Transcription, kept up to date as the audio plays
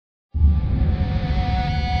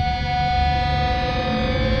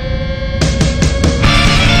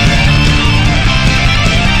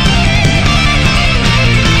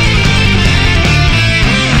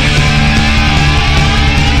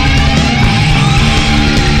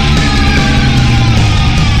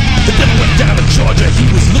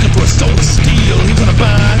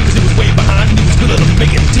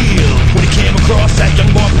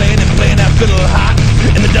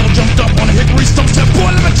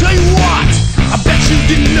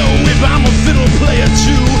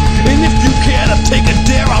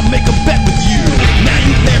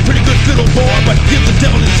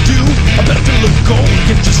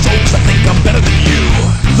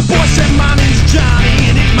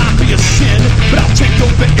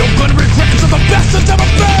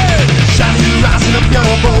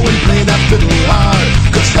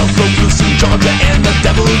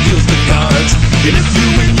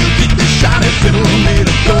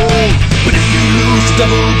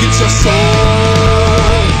devil gets your soul.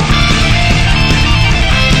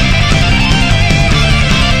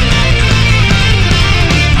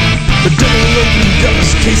 The devil opened up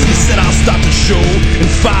his case and he said, I'll start the show. And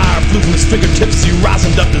fire flew from his fingertips, he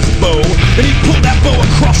rosined up his bow. And he pulled that bow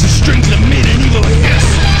across the strings and it made an evil hiss.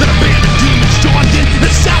 Then a band of demons joined in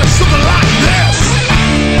and shouted something like this.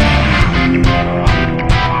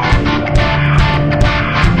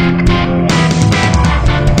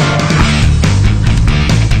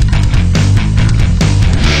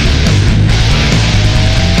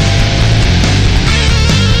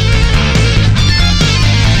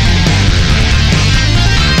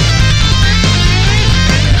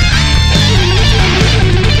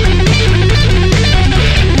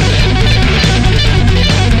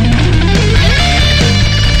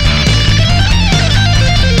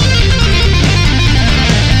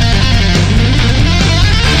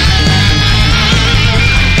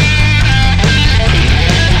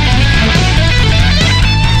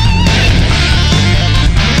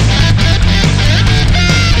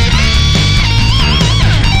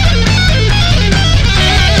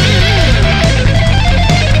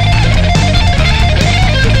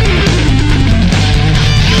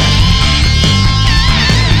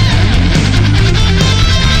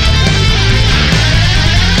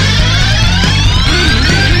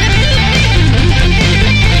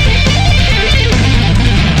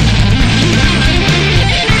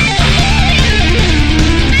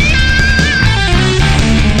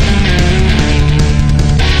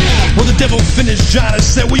 Finished John and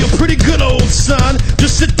said, well, you're pretty good, old son.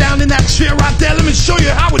 Just sit down in that chair right there. Let me show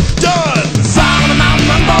you how it's done.